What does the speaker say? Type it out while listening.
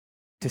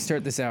to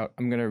start this out,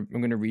 I'm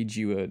gonna read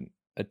you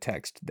a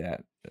text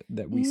that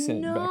we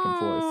sent back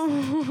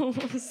and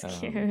forth. I'm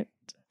scared.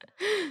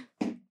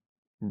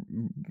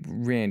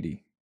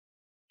 Randy,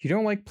 you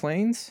don't like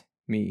planes?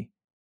 Me.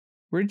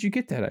 Where did you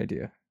get that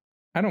idea?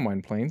 I don't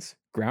mind planes.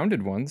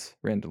 Grounded ones.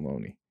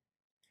 Randaloni.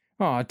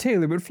 Aw,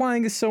 Taylor, but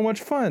flying is so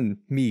much fun.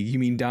 Me. You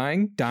mean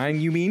dying?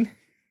 Dying, you mean?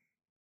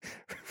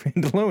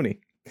 Randaloni.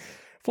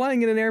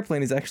 Flying in an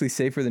airplane is actually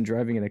safer than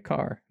driving in a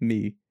car.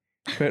 Me.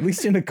 But at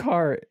least in a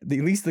car,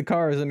 the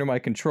car is under my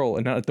control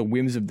and not at the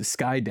whims of the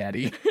Sky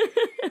Daddy.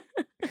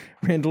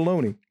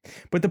 Randaloni.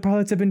 But the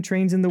pilots have been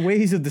trained in the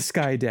ways of the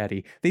Sky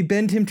Daddy. They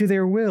bend him to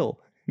their will.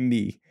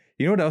 Me.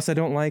 You know what else I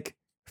don't like?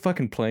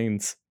 Fucking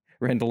planes.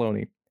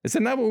 Randaloni.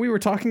 Isn't that what we were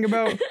talking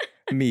about?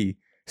 Me.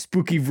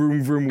 Spooky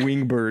vroom vroom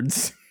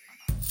wingbirds.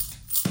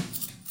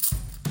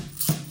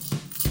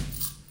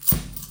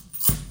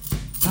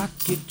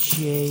 Pocket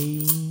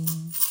change.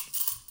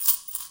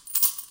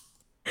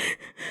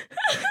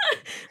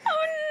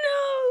 Oh no!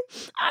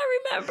 I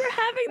remember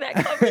having that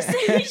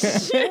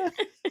conversation.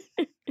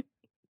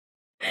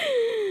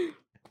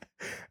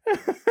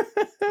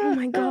 Oh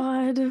my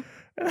god.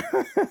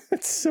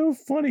 It's so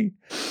funny.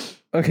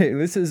 Okay,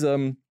 this is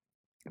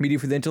Media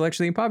for the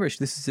Intellectually Impoverished.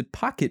 This is a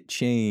pocket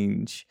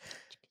change.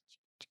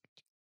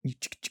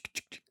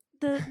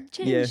 The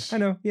change. Yeah, I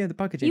know. Yeah, the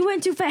pocket change. You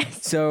went too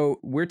fast. So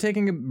we're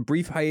taking a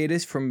brief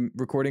hiatus from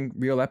recording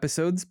real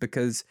episodes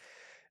because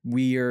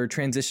we are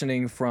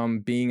transitioning from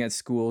being at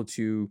school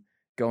to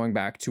going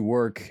back to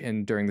work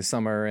and during the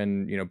summer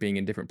and, you know, being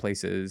in different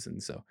places.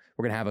 And so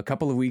we're going to have a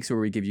couple of weeks where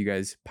we give you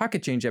guys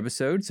pocket change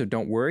episodes. So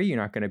don't worry, you're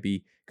not going to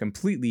be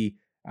completely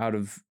out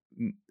of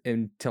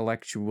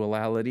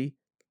intellectuality.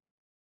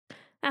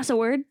 That's a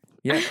word.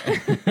 Yeah.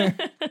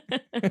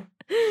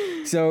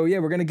 So yeah,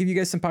 we're going to give you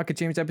guys some pocket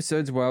change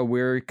episodes while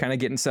we're kind of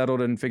getting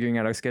settled and figuring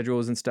out our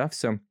schedules and stuff.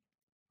 So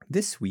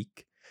this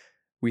week,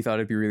 we thought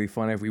it'd be really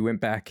fun if we went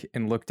back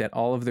and looked at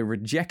all of the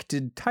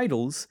rejected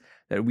titles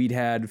that we'd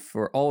had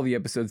for all the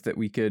episodes that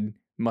we could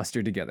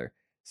muster together.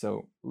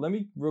 So let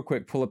me real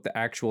quick pull up the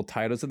actual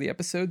titles of the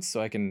episodes so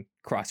I can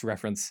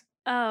cross-reference.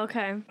 Oh,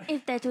 okay.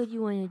 If that's what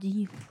you want to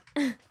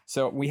do.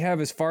 So we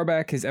have as far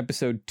back as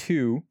episode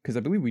 2, because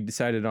I believe we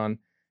decided on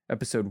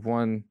episode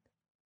 1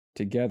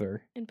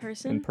 together. In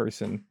person? In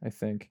person, I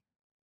think.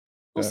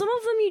 Well, some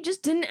of them you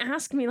just didn't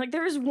ask me. Like,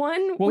 there was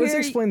one Well, where... let's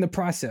explain the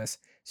process.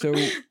 So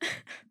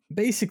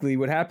basically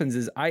what happens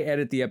is I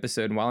edit the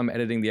episode, and while I'm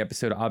editing the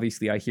episode,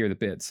 obviously I hear the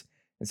bits.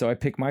 And so I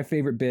pick my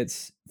favorite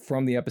bits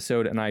from the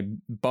episode, and I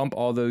bump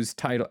all those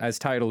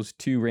titles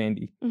to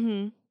Randy.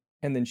 Mm-hmm.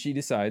 And then she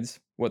decides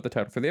what the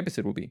title for the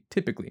episode will be,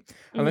 typically.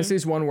 Unless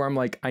there's one where I'm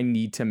like, I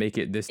need to make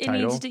it this title.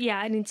 It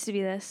needs to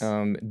be this.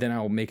 Then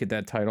I'll make it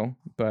that title.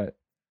 But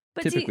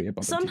typically, I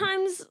bump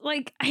sometimes,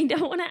 like, I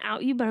don't want to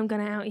out you, but I'm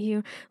going to out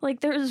you.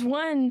 Like, there's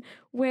one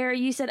where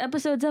you said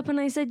episode's up, and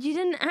I said, you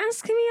didn't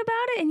ask me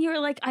about it? And you were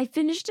like, I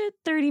finished it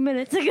 30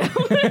 minutes ago.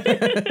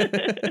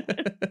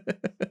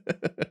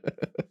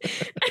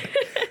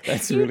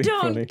 That's you really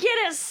don't funny.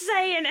 get a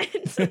say in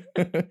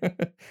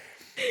it.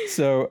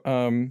 So,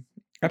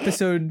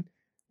 episode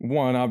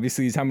 1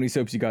 obviously is how many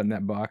soaps you got in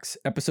that box.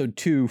 Episode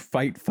 2,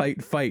 fight,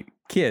 fight, fight,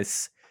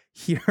 kiss.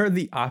 Here are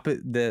the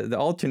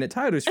alternate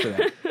titles for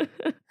that.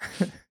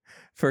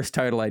 First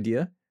title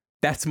idea: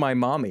 That's My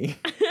Mommy.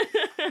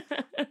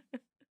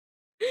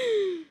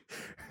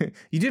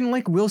 You didn't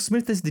like Will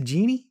Smith as the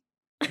genie?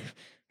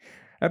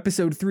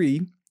 Episode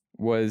 3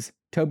 was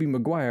Tobey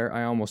Maguire,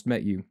 I Almost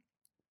Met You.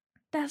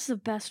 That's the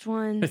best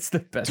one. It's the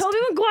best. Tobey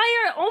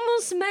Maguire,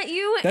 Almost Met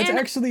You. That's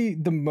actually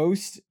the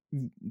most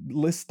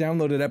list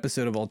downloaded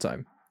episode of all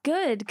time.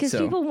 Good, because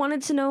people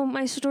wanted to know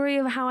my story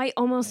of how I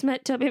almost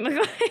met Tobey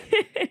Maguire.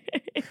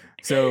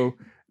 So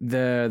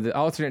the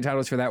alternate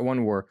titles for that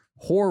one were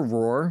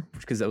Horror,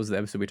 because that was the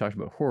episode we talked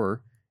about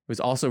horror. It was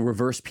also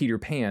Reverse Peter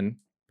Pan.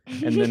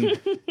 And then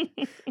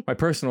my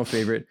personal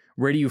favorite,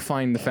 Where Do You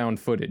Find the Found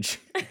Footage?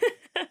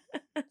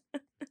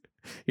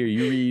 Here,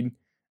 you read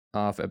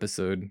off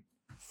episode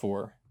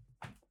 4.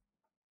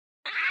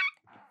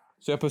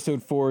 So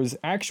episode 4's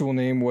actual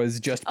name was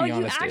Just Be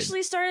Honest. You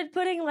actually started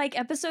putting like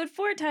episode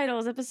 4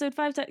 titles, episode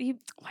 5 titles.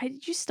 Why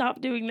did you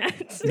stop doing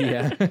that?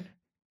 Yeah.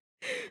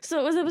 So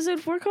what was episode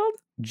 4 called?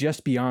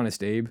 Just Be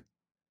Honest, Abe.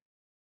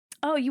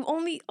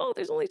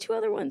 There's only 2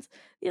 other ones.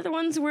 The other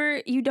ones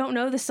were You Don't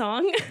Know the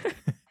Song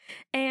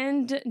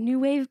and New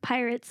Wave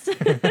Pirates.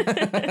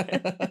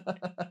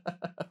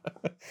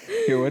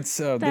 Here, what's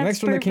the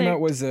next one that came out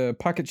was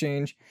Pocket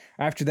Change.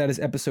 After that is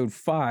episode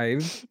 5,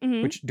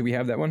 mm-hmm. which, do we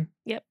have that one?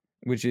 Yep.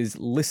 Which is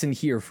Listen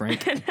Here,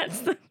 Frank. That's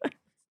the best.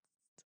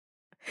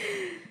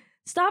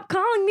 Stop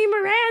calling me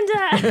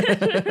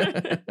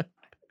Miranda.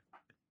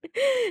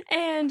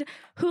 And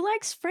Who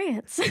Likes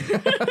France?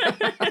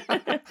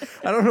 I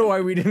don't know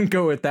why we didn't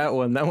go with that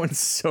one. That one's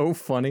so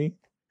funny.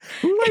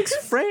 Who likes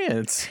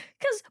France?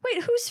 Because,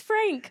 wait, who's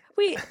Frank?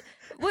 Wait,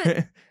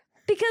 what?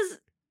 Because...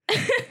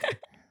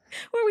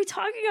 Were we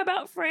talking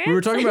about France? We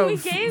were talking about... We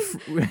gave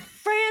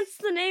France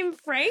the name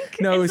Frank?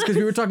 No, it's because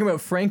we were talking about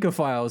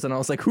Francophiles, and I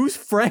was like, who's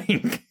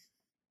Frank?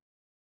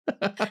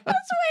 That's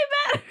way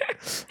better.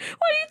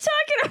 What are you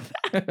talking about?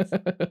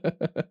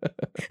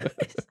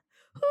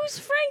 Who's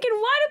Frank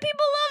and why do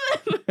people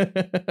love him?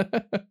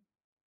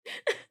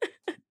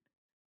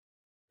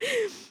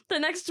 The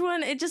next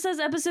one, it just says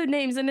episode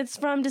names and it's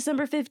from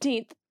December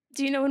 15th.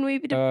 Do you know when we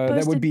posted?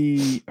 That would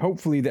be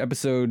hopefully the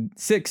episode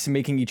 6,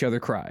 Making Each Other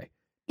Cry.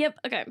 Yep,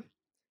 okay.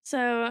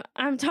 So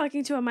I'm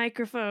talking to a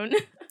microphone.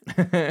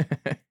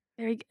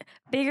 Very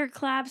bigger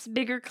claps,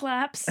 bigger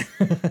claps.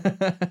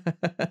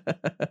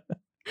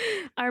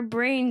 Our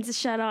brains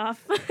shut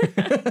off.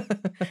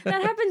 That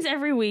happens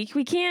every week.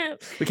 We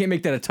can't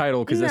make that a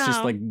title because that's just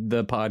No. like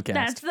the podcast.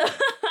 That's the Is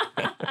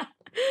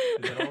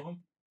that all of them?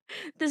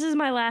 This is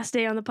my last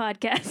day on the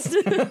podcast.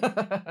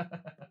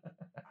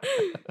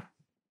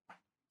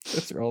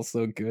 Those are all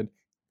so good.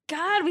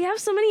 God, we have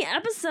so many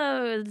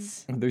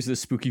episodes. There's the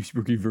spooky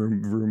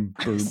vroom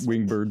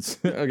wing birds.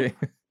 Okay.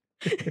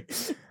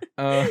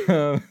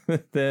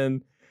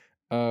 Then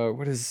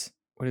what is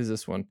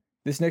this one?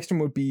 This next one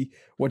would be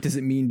What Does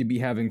It Mean to Be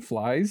Having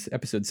Flies,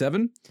 episode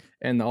 7.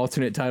 And the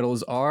alternate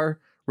titles are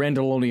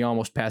Randalloni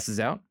Almost Passes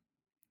Out.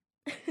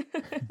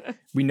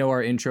 We know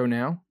our intro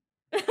now.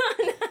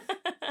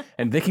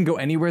 And they can go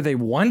anywhere they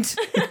want.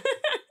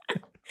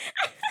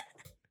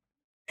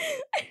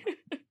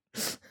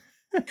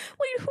 Wait,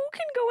 who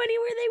can go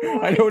anywhere they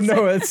want? I don't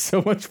know. That's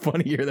so much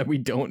funnier that we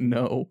don't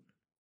know.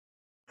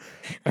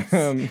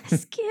 Can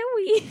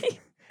we?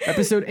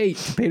 Episode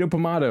 8, Potato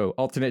Pomado.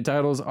 Alternate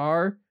titles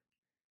are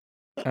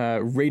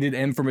Rated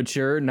M for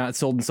Mature, Not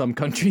Sold in Some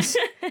Countries.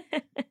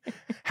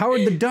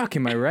 Howard the Duck,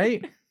 am I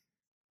right?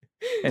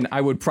 And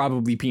I Would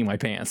Probably Pee My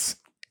Pants.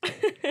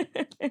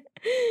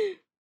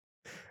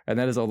 And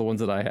that is all the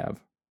ones that I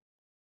have.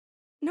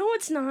 No,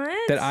 it's not.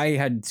 That I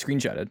had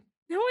screenshotted.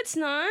 No, it's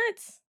not.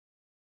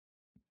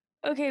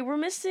 Okay, we're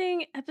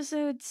missing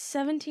episode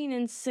 17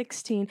 and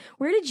 16.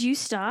 Where did you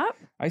stop?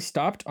 I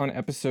stopped on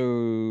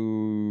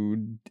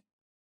episode...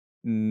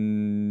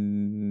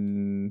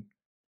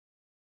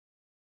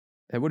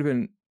 that would have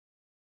been...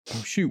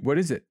 Oh, shoot. What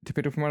is it?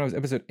 Potato Pomado was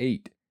episode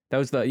 8. That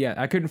was the... Yeah,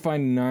 I couldn't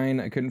find 9.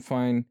 I couldn't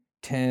find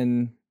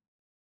 10.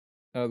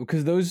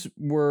 Because those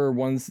were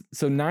ones...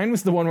 So 9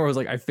 was the one where I was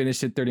like, I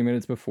finished it 30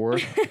 minutes before.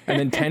 And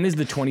then 10 is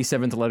the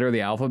 27th letter of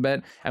the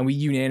alphabet. And we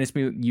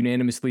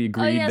unanimously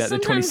agreed that the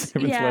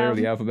 27th letter of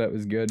the alphabet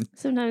was good.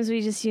 Sometimes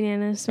we just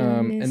unanimously.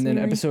 And then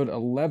episode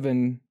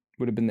 11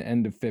 would have been the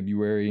end of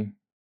February.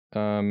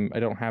 I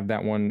don't have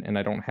that one. And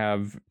I don't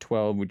have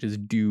 12, which is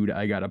Dude,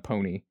 I Got a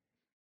Pony.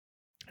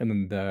 And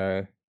then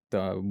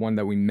the one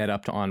that we met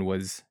up on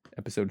was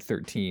episode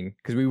 13,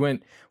 because we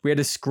had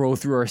to scroll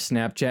through our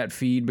Snapchat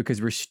feed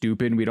because we're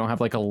stupid. We don't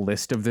have like a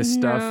list of this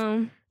stuff.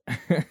 I'm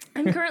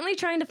currently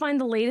trying to find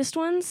the latest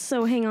ones,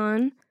 so hang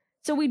on.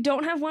 So we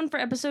don't have one for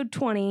episode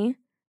 20.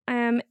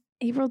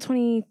 April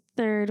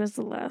 23rd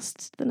was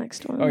the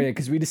next one. Oh yeah,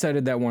 because we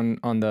decided that one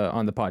on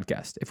the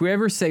podcast. If we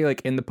ever say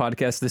like in the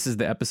podcast this is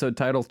the episode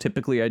title,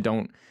 typically I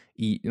don't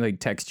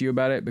text you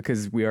about it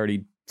because we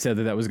already said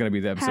that was going to be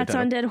the episode Hats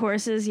title. on Dead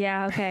Horses,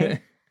 yeah,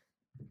 okay.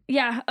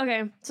 Yeah,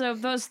 okay. So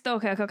those,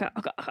 okay. Cool.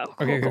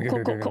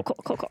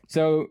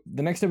 So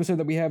the next episode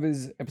that we have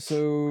is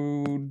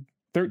episode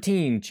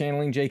 13,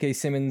 Channeling J.K.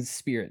 Simmons'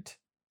 Spirit.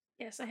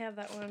 Yes, I have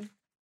that one.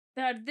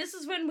 This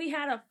is when we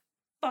had a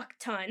fuck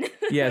ton.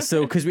 Yeah,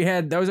 so because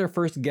that was our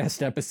first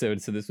guest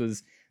episode. So this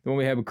was the one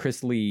we had with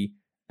Chris Lee.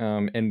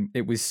 And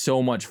it was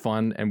so much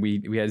fun, and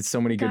we had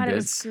so many good bits. It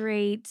was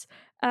great.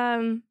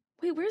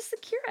 Wait, where's the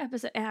Kira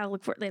episode? I'll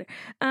look for it later.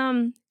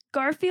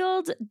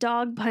 Garfield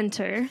Dog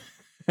Punter.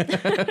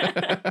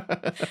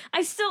 That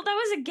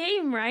was a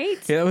game, right?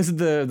 Yeah, that was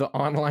the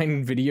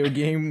online video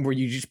game where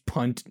you just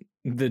punt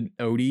the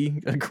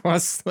Odie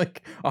across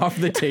off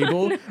the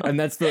table, no. And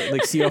that's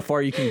see how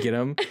far you can get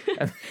him.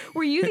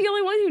 Were you the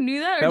only one who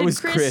knew that? Or that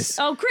was Chris.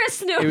 Oh,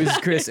 Chris knew. It was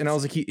Chris, and I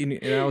was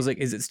like,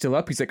 is it still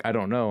up? He's like, I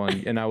don't know,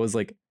 and I was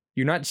like,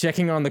 you're not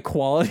checking on the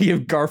quality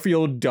of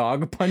Garfield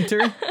Dog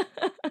Punter.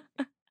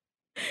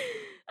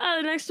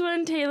 The next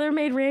one, Taylor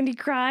made Randy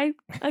cry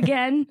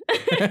again.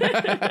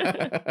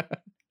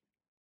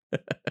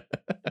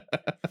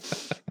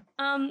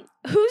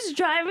 Who's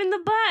driving the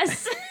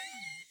bus?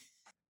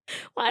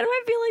 Why do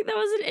I feel like that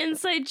was an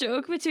inside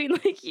joke between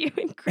you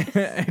and Chris?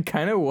 It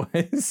kind of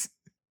was.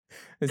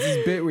 There's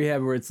this bit we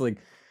have where it's like,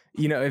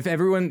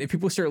 if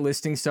people start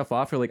listing stuff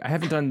off, they're like, I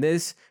haven't done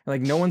this.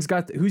 And no one's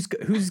got who's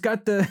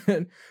got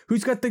the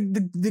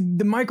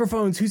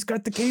microphones? Who's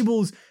got the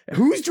cables?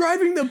 Who's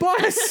driving the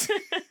bus?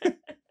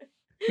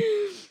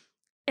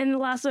 And the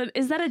last one,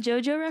 is that a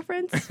JoJo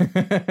reference?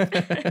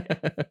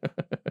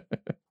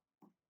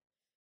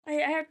 I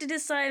have to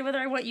decide whether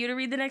I want you to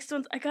read the next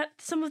ones.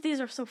 Some of these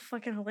are so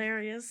fucking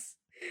hilarious.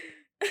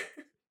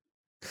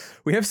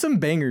 We have some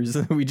bangers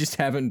that we just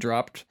haven't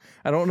dropped.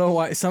 I don't know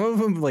why. Some of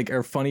them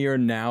are funnier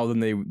now than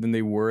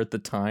they were at the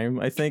time.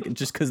 I think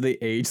just because they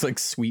age like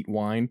sweet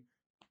wine.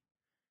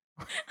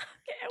 Okay,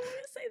 I want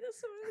to say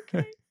this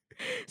one. Okay,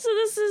 so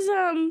this is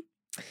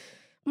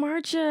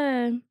March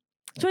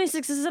 26th.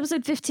 This is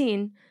episode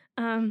 15.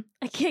 I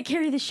can't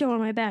carry the show on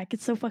my back.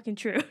 It's so fucking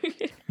true.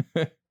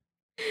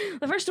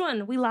 The first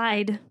one, we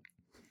lied.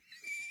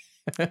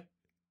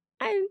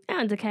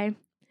 It's okay.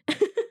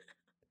 The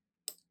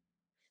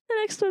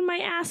next one, my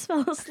ass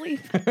fell asleep.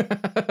 My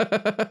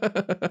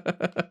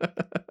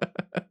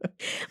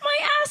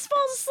ass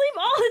falls asleep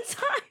all the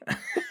time.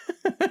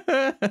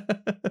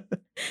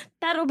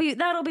 That'll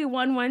be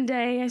one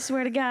day, I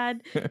swear to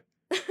God.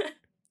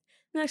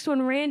 Next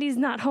one, Randy's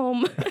not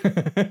home.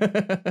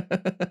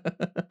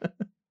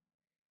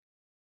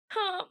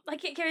 Oh, I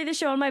can't carry the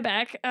show on my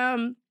back.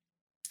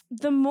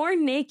 The more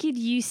naked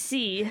you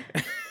see.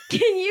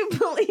 Can you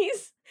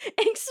please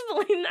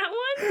explain that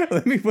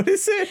one? What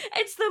is it?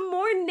 It's the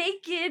more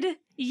naked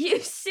you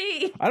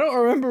see. I don't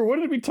remember. What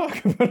did we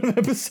talk about in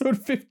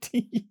episode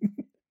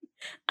 15?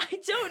 I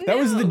don't know. That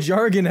was the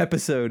jargon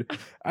episode.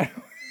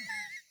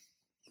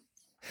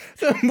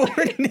 The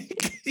more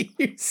naked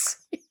you see.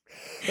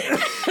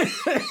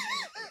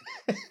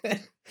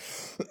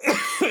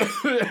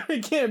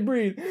 I can't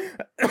breathe.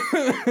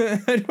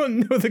 I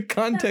don't know the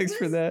context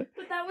for that.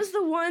 But that was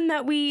the one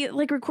that we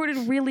recorded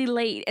really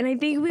late, and I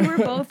think we were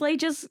both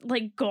just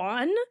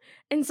gone,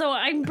 and so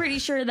I'm pretty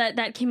sure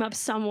that came up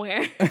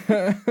somewhere.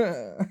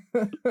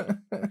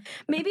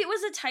 Maybe it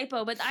was a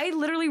typo, but I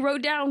literally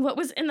wrote down what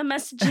was in the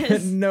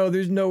messages. No,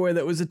 there's no way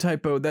that was a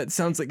typo. That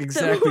sounds like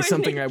exactly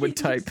something I would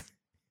type.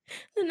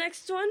 The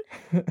next one,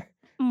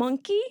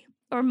 monkey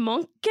or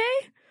monkey.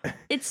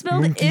 It's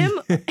spelled Monkey.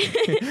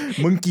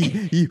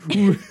 Monkey.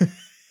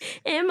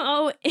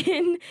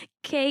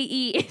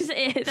 M-O-N-K-E is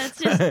it. That's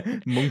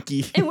just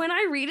monkey. And when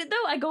I read it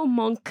though, I go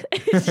monk.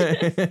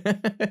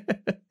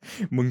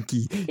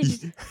 Monkey. It's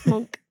just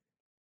monk.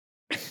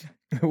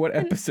 What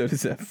episode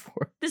is that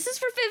for? This is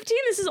for 15.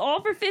 This is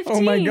all for 15.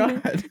 Oh my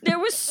God. There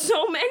was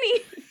so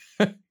many.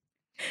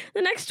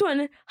 The next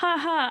one,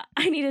 haha,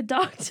 I need a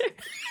doctor.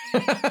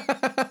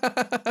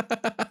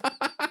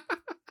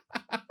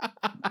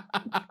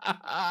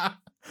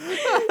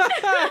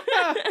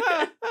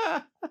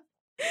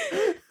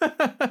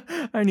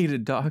 I need a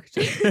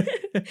doctor.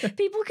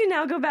 People can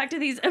now go back to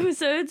these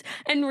episodes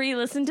and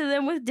re-listen to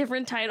them with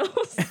different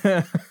titles.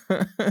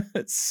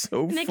 It's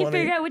so And they funny. can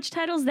figure out which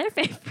title's their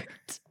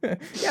favorite.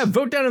 Yeah,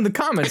 vote down in the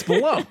comments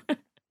below.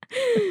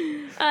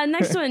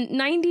 Next one,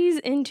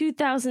 90s and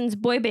 2000s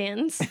boy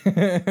bands.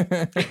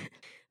 The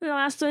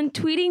last one,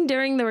 tweeting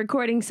during the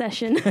recording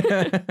session.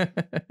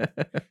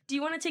 Do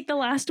you want to take the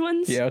last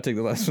ones? Yeah, I'll take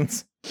the last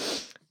ones.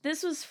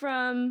 This was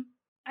from,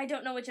 I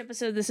don't know which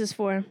episode this is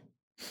for.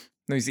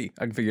 Let me see.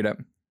 I can figure it out.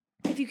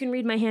 If you can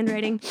read my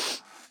handwriting.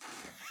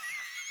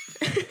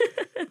 You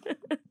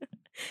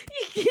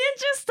can't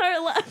just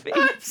start laughing.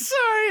 I'm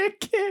sorry, I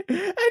can't.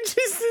 I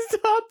just the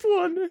top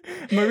one.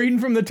 Am I reading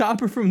from the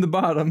top or from the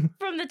bottom?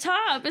 From the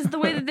top is the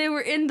way that they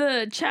were in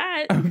the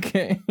chat.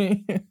 Okay.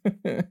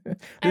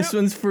 This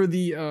one's for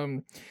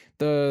the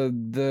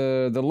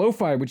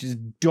lo-fi, which is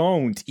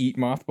don't eat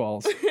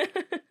mothballs.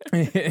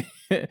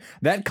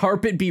 That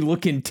carpet be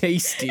looking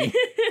tasty.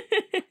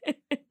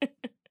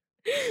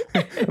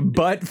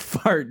 Butt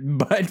fart.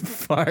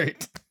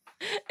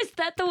 Is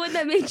that the one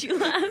that made you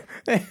laugh?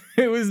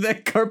 It was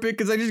that carpet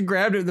because I just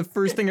grabbed it. The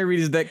first thing I read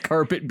is that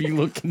carpet be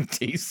looking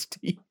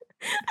tasty.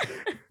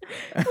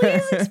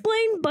 Please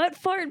explain butt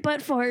fart.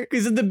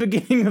 Because at the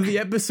beginning of the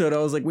episode, I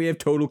was like, we have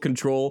total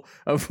control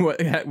of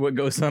what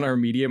goes on our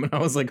medium. And I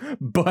was like,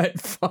 butt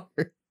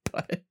fart.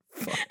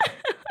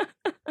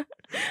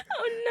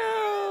 Oh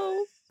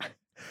no.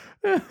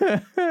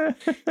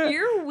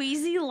 Your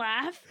wheezy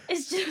laugh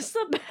is just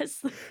the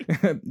best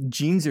thing.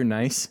 Jeans are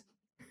nice.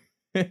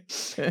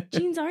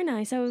 Jeans are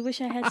nice. I would wish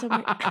I had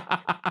some.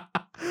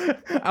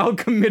 I'll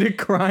commit a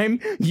crime.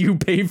 You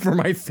pay for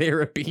my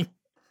therapy.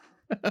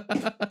 That's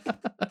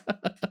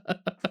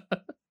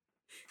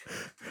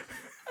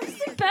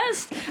the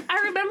best.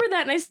 I remember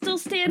that, and I still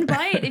stand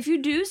by it. If you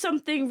do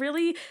something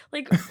really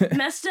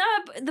messed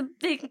up, the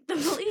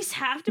police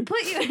have to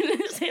put you in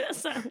an insane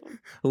asylum.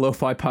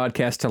 Lo-fi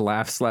podcast to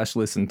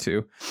laugh/listen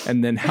to,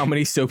 and then how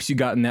many soaps you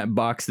got in that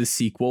box? The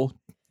sequel,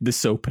 the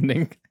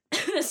soapening.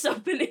 The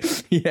soapening.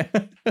 Yeah.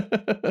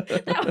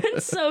 That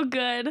one's so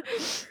good.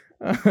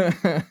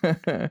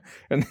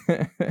 And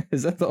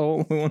is that the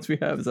only ones we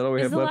have? Is that all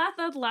we have left?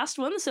 The last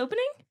one, the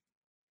soapening?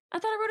 I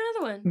thought I wrote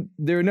another one.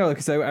 No,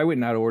 because I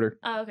went out of order.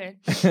 Oh, okay.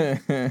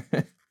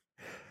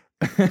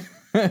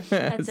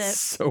 That's it.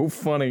 So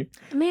funny.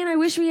 Man, I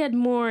wish we had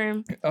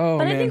more. Oh,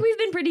 but man. I think we've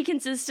been pretty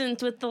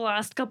consistent with the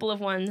last couple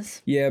of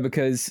ones. Yeah,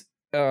 because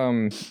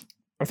I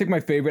think my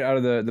favorite out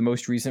of the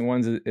most recent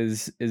ones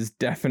is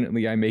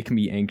definitely I Make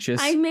Me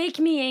Anxious. I Make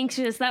Me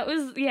Anxious.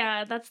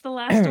 That's the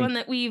last one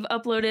that we've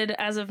uploaded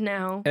as of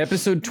now.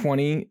 Episode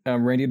 20,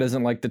 Randy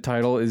doesn't like the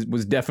title,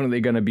 was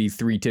definitely going to be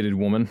Three-Titted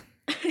Woman.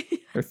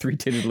 Or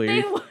Three-Titted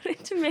Lady. They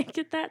wanted to make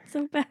it that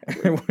so bad.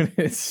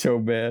 It's so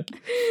bad.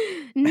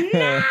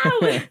 No!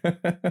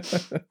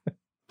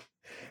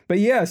 But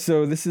yeah,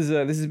 so this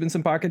has been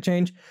some pocket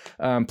change.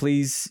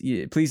 Please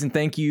and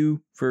thank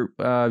you for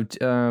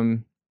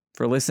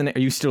listening. Are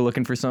you still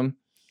looking for some,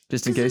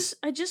 just in case?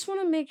 I just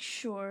want to make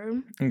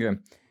sure. Okay.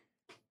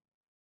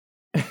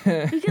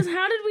 Because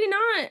how did we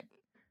not?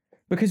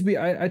 Because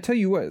I tell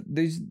you what,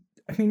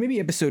 maybe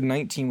episode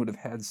 19 would have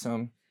had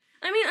some.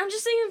 I mean, I'm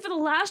just thinking for the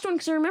last one,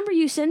 because I remember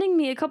you sending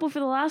me a couple for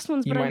the last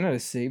ones, You but might not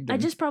have saved them. I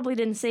just probably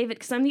didn't save it,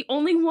 because I'm the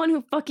only one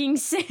who fucking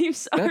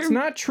saves That's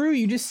not true.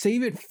 You just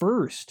save it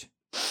first.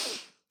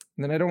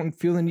 And then I don't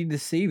feel the need to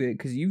save it,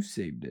 because you've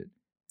saved it.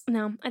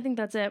 No, I think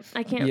that's it.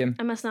 I can't. Yeah.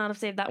 I must not have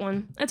saved that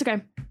one. That's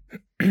okay.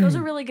 Those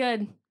are really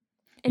good.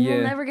 And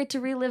we'll never get to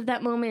relive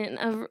that moment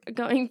of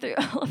going through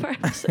all of our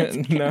episodes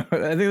again. No, I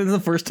think this is the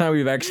first time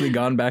we've actually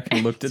gone back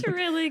and looked at It's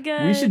really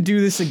good. We should do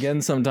this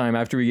again sometime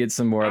after we get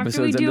some more after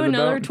episodes. we do under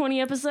the another belt.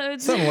 20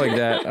 episodes. Something like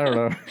that. I don't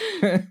know.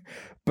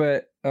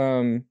 But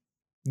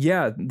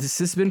yeah, this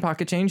has been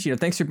Pocket Change.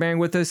 Thanks for bearing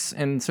with us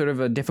and sort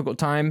of a difficult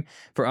time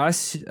for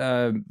us,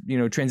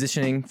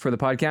 transitioning for the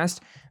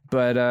podcast.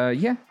 But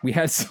yeah,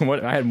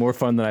 I had more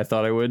fun than I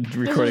thought I would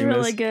recording this.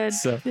 This is really good.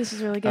 So, this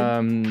is really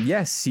good.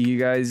 yeah, see you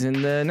guys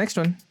in the next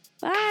one.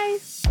 Bye.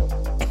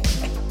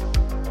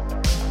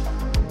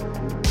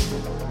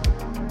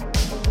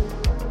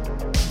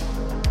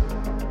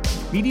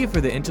 Media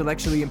for the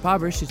Intellectually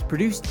Impoverished is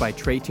produced by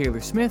Trey Taylor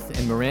Smith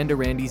and Miranda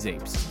Randy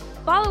Zapes.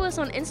 Follow us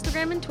on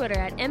Instagram and Twitter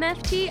at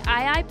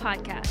MFTII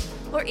Podcast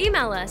or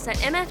email us at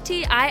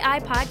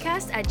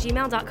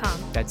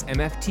mftiipodcast@gmail.com. That's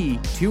MFT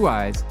 2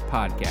 Eyes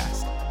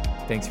Podcast.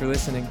 Thanks for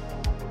listening.